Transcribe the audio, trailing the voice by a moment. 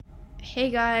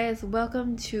Hey guys,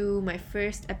 welcome to my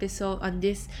first episode on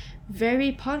this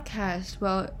very podcast.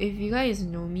 Well, if you guys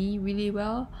know me really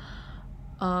well,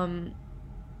 um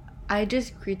I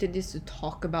just created this to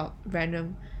talk about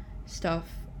random stuff.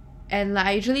 And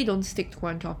I usually don't stick to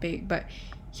one topic, but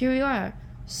here we are.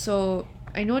 So,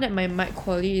 I know that my mic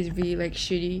quality is really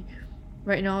shitty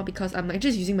right now because I'm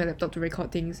just using my laptop to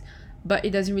record things, but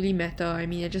it doesn't really matter. I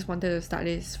mean, I just wanted to start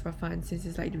this for fun since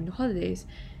it's during the holidays.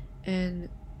 And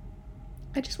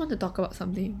I just want to talk about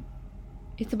something.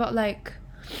 It's about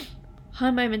how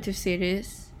am I meant to say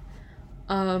this?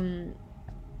 Um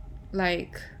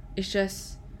like it's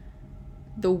just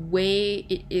the way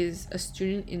it is a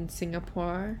student in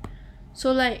Singapore.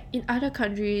 So in other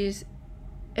countries,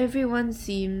 everyone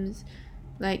seems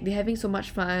like they're having so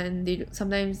much fun.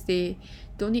 Sometimes they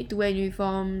don't need to wear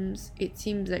uniforms. It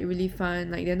seems really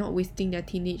fun. They're not wasting their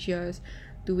teenage years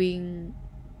doing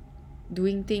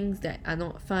things that are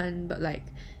not fun, but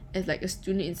as a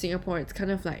student in Singapore, it's kind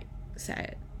of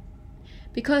sad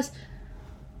because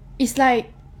it's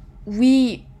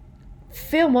we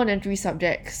fail more than 3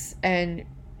 subjects and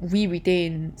we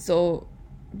retain. So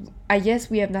I guess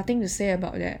we have nothing to say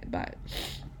about that, but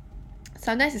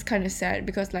sometimes it's kind of sad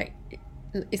because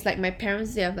it's my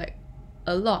parents, they have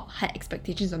a lot of high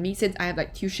expectations of me since I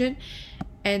have tuition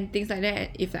and things like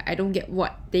that. If I don't get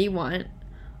what they want,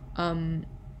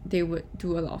 they would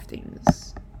do a lot of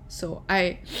things. So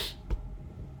I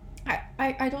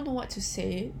don't know what to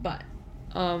say, but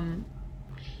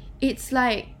it's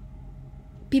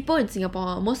people in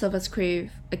Singapore, most of us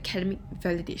crave academic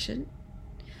validation.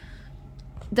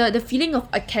 The feeling of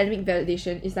academic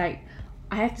validation is I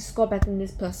have to score better than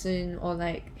this person, or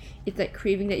it's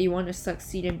craving that you want to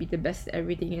succeed and be the best at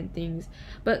everything and things.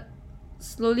 But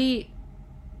slowly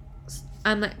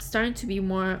I'm starting to be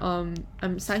more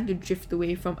I'm starting to drift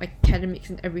away from academics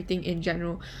and everything in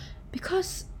general,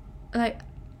 because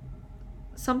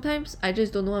sometimes I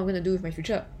just don't know what I'm gonna do with my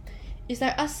future. It's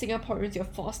us Singaporeans, you're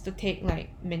forced to take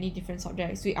many different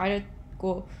subjects. We either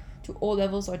go to O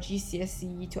levels or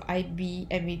GCSE to IB,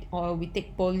 and we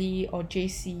take poly or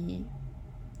JC.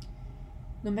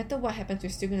 No matter what happens, we're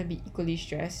still gonna be equally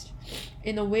stressed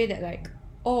in a way that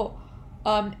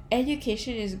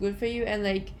education is good for you,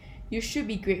 and you should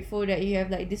be grateful that you have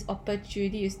this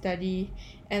opportunity to study,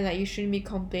 and you shouldn't be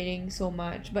complaining so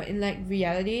much. But in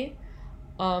reality,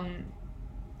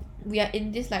 we are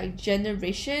in this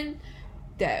generation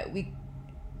that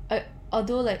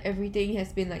although everything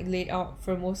has been laid out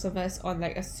for most of us on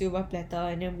a silver platter,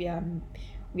 and then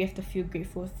we have to feel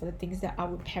grateful for the things that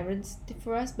our parents did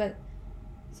for us. But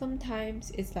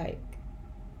sometimes it's okay,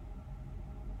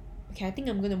 I think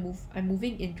I'm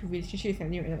moving into relationship with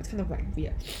family right now. It's kind of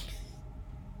weird,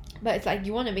 but it's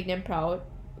you want to make them proud,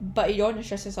 but you don't want to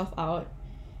stress yourself out.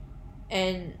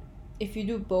 And if you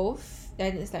do both,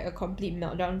 then it's a complete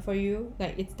meltdown for you.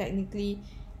 It's technically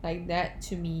that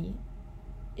to me.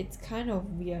 It's kind of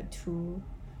weird too,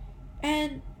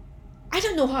 and I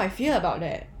don't know how I feel about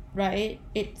that, right?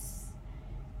 It's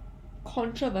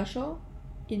controversial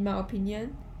in my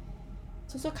opinion.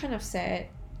 It's also kind of sad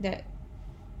that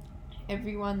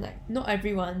everyone, not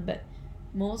everyone, but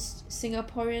most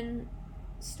Singaporean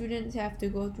students have to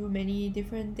go through many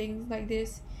different things like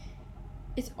this.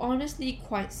 It's honestly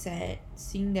quite sad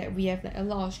seeing that we have a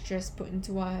lot of stress put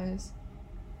into us,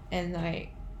 and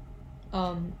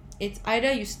it's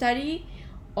either you study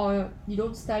or you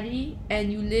don't study,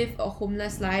 and you live a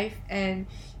homeless life and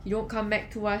you don't come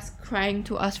back to us crying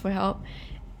to us for help.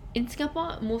 In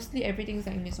Singapore, mostly everything's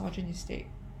misogynistic.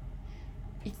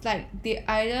 It's they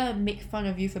either make fun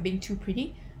of you for being too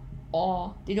pretty,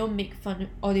 or they don't make fun,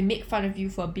 or they make fun of you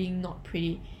for being not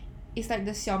pretty. It's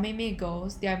the 小妹妹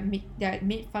girls, they are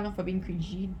made fun of for being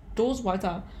cringy. Those ones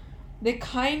they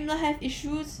kinda have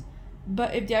issues,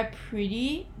 but if they're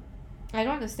pretty, I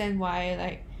don't understand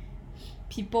why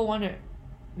people want to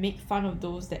make fun of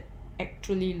those that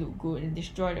actually look good and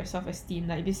destroy their self-esteem.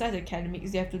 Besides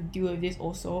academics, they have to deal with this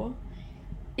also.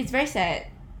 It's very sad.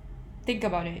 Think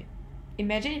about it.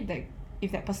 Imagine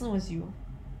if that person was you,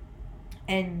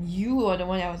 and you were the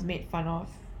one that was made fun of.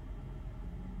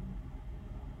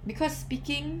 Because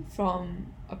speaking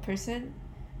from a person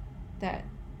that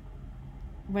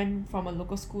went from a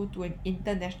local school to an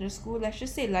international school, let's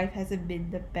just say life hasn't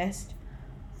been the best.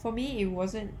 For me, it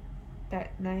wasn't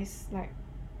that nice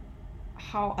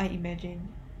how I imagined.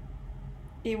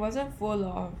 It wasn't full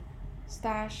of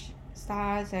stars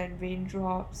and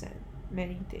raindrops and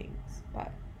many things.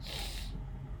 But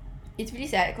it's really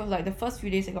sad because the first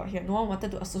few days I got here, no one wanted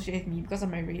to associate with me because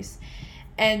of my race,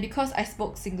 and because I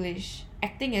spoke Singlish,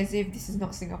 acting as if this is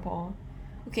not Singapore.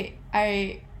 Okay,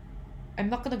 I I'm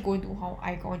not gonna go into how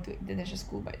I got into international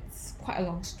school, but it's quite a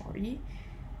long story.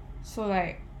 So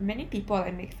like many people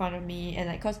like make fun of me, and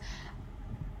like cause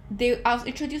I was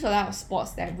introduced to a lot of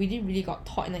sports that we didn't really got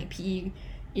taught in like PE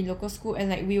in local school,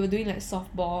 and like we were doing like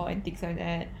softball and things like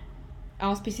that. I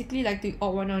was basically like the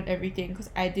odd one on everything because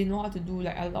I didn't know how to do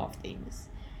like a lot of things.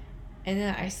 And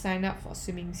then I signed up for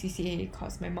swimming CCA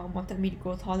because my mom wanted me to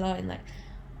grow taller, and like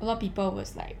a lot of people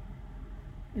was like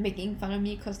making fun of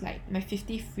me because like my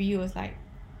 50 free was like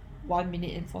 1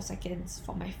 minute and 4 seconds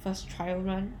for my first trial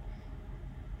run.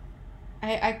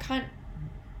 I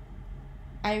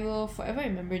will forever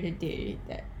remember the day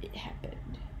that it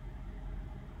happened.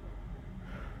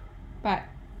 But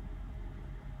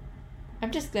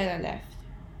I'm just glad I left.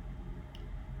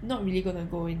 Not really gonna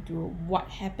go into what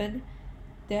happened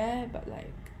there, but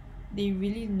like they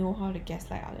really know how to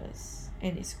gaslight others,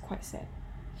 and it's quite sad.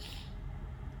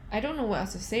 I don't know what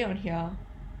else to say on here,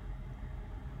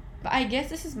 but I guess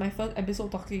this is my first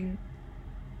episode talking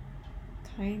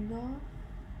kinda.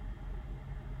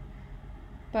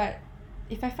 But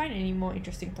if I find any more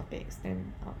interesting topics,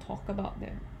 then I'll talk about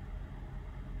them.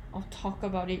 I'll talk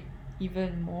about it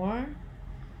even more.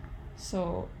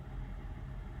 So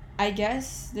I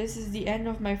guess this is the end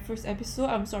of my first episode.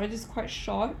 I'm sorry this is quite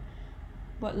short,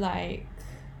 but like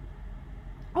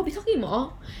I'll be talking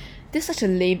more. This is such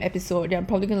a lame episode that I'm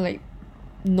probably gonna like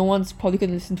no one's probably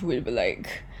gonna listen to it, but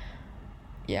like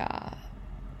yeah.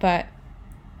 But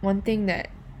one thing that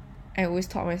I always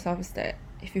taught myself is that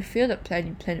if you fail the plan,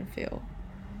 you plan to fail.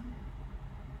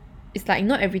 It's like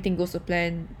not everything goes to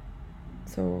plan.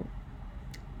 So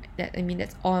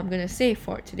that's all I'm gonna say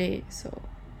for today. So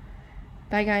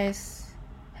bye guys.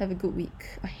 Have a good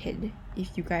week ahead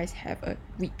if you guys have a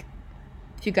week.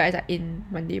 If you guys are in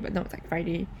Monday, but now it's like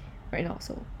Friday right now,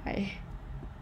 so bye.